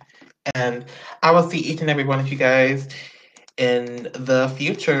me. And I will see each and every one of you guys in the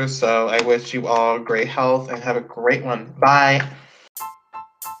future. So I wish you all great health and have a great one. Bye.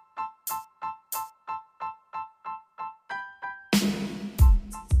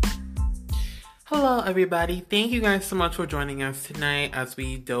 Hello, everybody. Thank you guys so much for joining us tonight as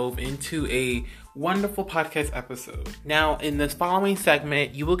we dove into a wonderful podcast episode. Now, in this following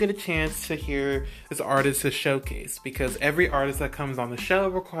segment, you will get a chance to hear this artist's showcase because every artist that comes on the show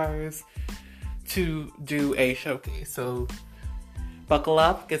requires to do a showcase. So buckle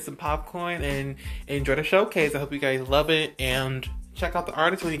up, get some popcorn, and enjoy the showcase. I hope you guys love it, and check out the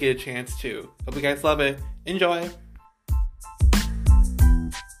artist when you get a chance to. Hope you guys love it. Enjoy.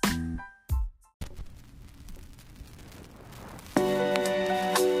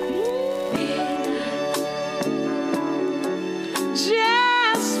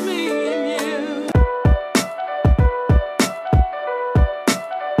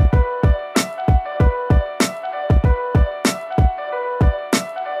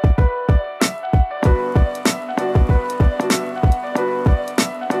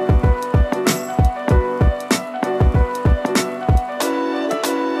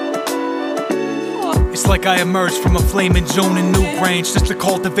 Like I emerged from a flaming zone in New Grange just to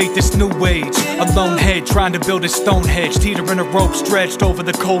cultivate this new age. A lone head trying to build a stone hedge, teetering a rope stretched over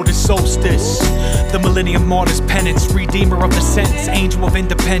the coldest solstice. The millennium martyr's penance, redeemer of the sentence, angel of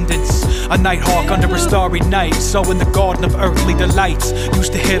independence. A nighthawk under a starry night, so in the garden of earthly delights.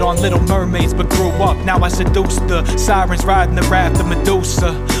 Used to hit on little mermaids but grew up, now I seduce the sirens riding the raft of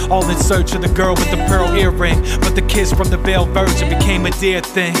Medusa. All in search of the girl with the pearl earring, but the kiss from the veiled virgin became a dear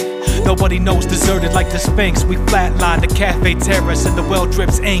thing. Nobody knows deserted like the Sphinx. We flatlined the cafe terrace and the well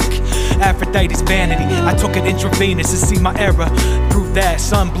drips ink. Aphrodite's vanity, I took it intravenous to see my error. Prove that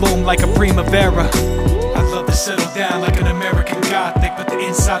sun bloomed like a primavera. I'd love to settle down like an American Gothic, but the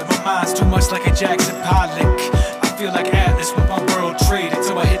inside of my mind's too much like a Jackson Pollock. I feel like Atlas with my world trade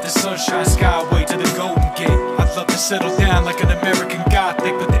until I hit the sunshine skyway to the Golden Gate. I'd love to settle down like an American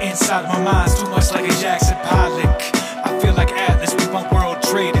Gothic, but the inside of my mind's too much like a Jackson Pollock. I feel like Atlas with my world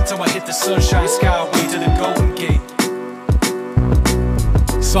trade until I hit the sunshine skyway to the Golden Gate.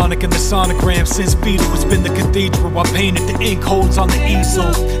 Sonic and the sonogram. Since Vita has been the cathedral, I painted the ink holes on the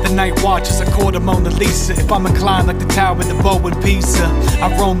easel. The night watches, I caught a Mona Lisa. If I'm inclined like the tower, the bow in Pisa,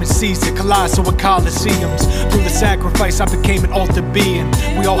 I roam and seize it, colossal with coliseums. Through the sacrifice, I became an altered being.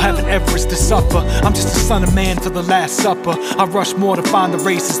 We all have an Everest to suffer. I'm just a son of man to the last supper. I rush more to find the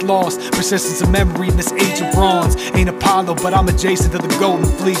race is lost. Persistence of memory in this age of bronze. Ain't Apollo, but I'm adjacent to the golden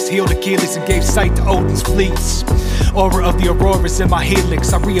fleece. Healed Achilles and gave sight to Odin's fleets. Aura of the auroras in my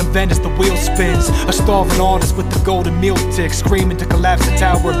helix, I reinvent as the wheel spins. A starving artist with the golden meal tick, screaming to collapse the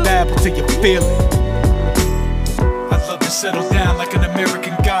Tower of Babel till you feel it. I'd love to settle down like an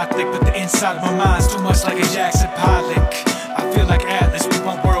American Gothic, but the inside of my mind's too much like a Jackson Pollock. I feel like Atlas with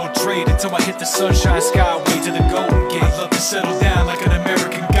my world trade until I hit the sunshine skyway to the Golden Gate. I'd love to settle down like an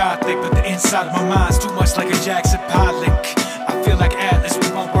American Gothic, but the inside of my mind's too much like a Jackson Pollock. I feel like Atlas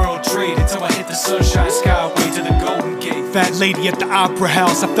with my world trade until I hit the sunshine skyway to the Golden Gate. Fat lady at the opera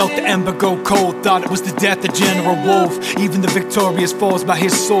house, I felt the ember go cold. Thought it was the death of General Wolf. Even the victorious falls by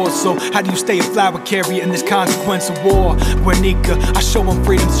his sword. So how do you stay a flower carrier in this consequence of war? Guernica, I show them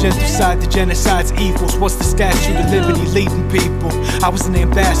freedom's gentle side, the genocide's evils. What's the Statue of Liberty leading people? I was an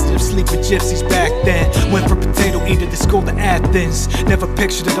ambassador of sleeping gypsies back then. Went from potato eater to school to Athens. Never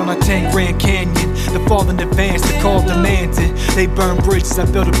pictured it on a 10 Grand Canyon. The fall in advance, the call demanded. They burned bridges,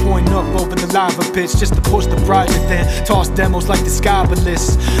 I built a point up over the lava pits just to push the project, then toss demos like the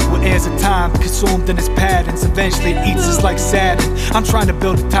Skybalist. With heirs of time consumed in its patterns, eventually it eats us like Saturn. I'm trying to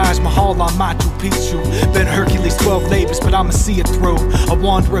build a Taj Mahal on Machu Picchu. Been Hercules 12 labors, but I'ma see it through. A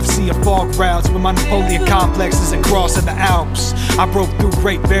wanderer of sea of fog routes with my Napoleon complexes and crossing the Alps. I broke through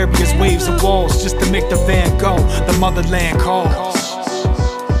great barriers, waves and walls just to make the van go. The motherland calls.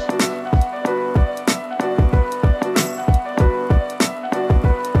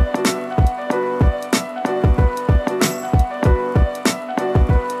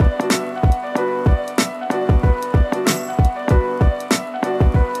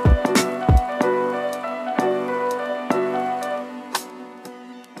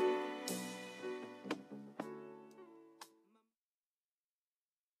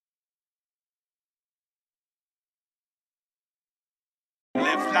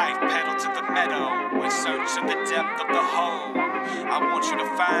 Live life, pedal to the meadow, in search of the depth of the hole. I want you to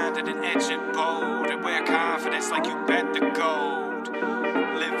find it and etch it bold, and wear confidence like you bet the gold.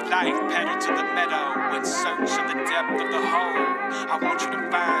 Live life, pedal to the meadow, in search of the depth of the hole. I want you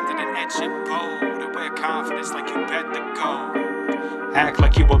to find it and etch it bold, and wear confidence like you bet the gold. Act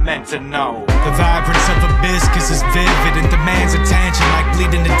like you were meant to know. The vibrance of hibiscus is vivid and demands attention like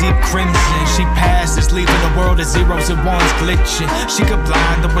bleeding to deep crimson. She passes, leaving the world of zeros and ones glitching. She could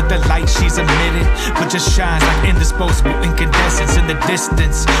blind them with the light she's emitted, but just shines like indisposable incandescence in the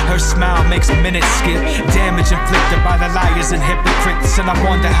distance. Her smile makes minutes skip, damage inflicted by the liars and hypocrites. And I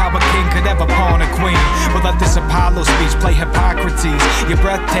wonder how a king could ever pawn a queen. But let this Apollo speech play Hippocrates. You're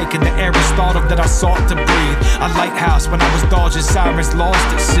breathtaking, the air is thought of that I sought to breathe. A lighthouse when I was dodging sirens lost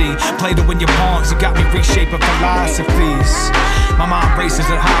at sea. Play to win your pawns, you got me reshaping philosophies. My mind races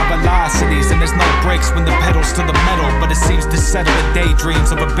at high velocities, and there's no brakes when the pedal's to the metal. But it seems to settle the daydreams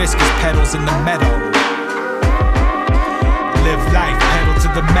of hibiscus petals in the meadow. Live life, pedal to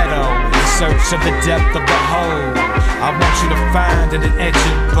the meadow, in search of the depth of the hole. I want you to find it and etch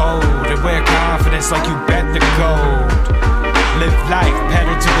it bold, and wear confidence like you bet the gold. Live life,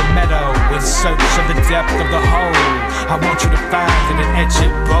 pedal to the meadow, in search of the depth of the hole. I want you to find it and etch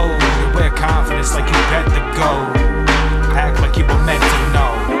it bold, and wear confidence like you bet the gold. Act like you were meant to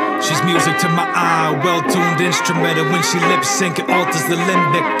know. She's music to my eye, a well-tuned instrument, and when she lip-sync it alters the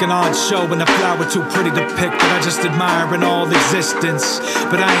limbic. An odd show and a flower too pretty to pick that I just admire in all existence.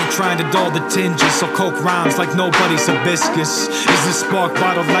 But I ain't trying to dull the tinges, so coke rhymes like nobody's hibiscus. Is this spark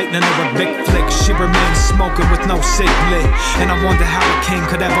bottle lightning or a big flick? She remains smoking with no cig lit, and I wonder how a king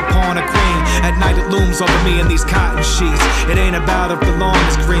could ever pawn a queen. At night it looms over me in these cotton sheets. It ain't about if the lawn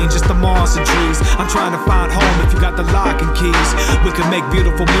is green, just the moss and trees. I'm trying to find home if you got the lock and keys. We could make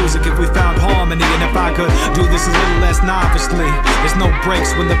beautiful music if we found harmony, and if I could do this a little less novicely. There's no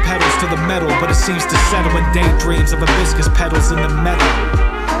breaks when the pedal's to the metal, but it seems to settle in daydreams of hibiscus petals in the meadow.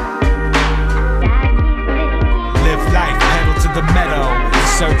 Live life, pedal to the meadow, in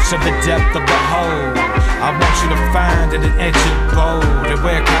search of the depth of the hole. I want you to find it and etch it bold, and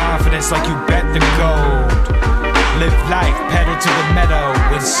wear confidence like you bet the gold. Live life, pedal to the meadow,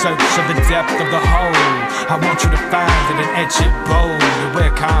 in search of the depth of the hole. I want you to find it and etch it bold, and wear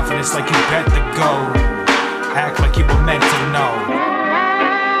confidence like you bet the gold. Act like you were meant to know.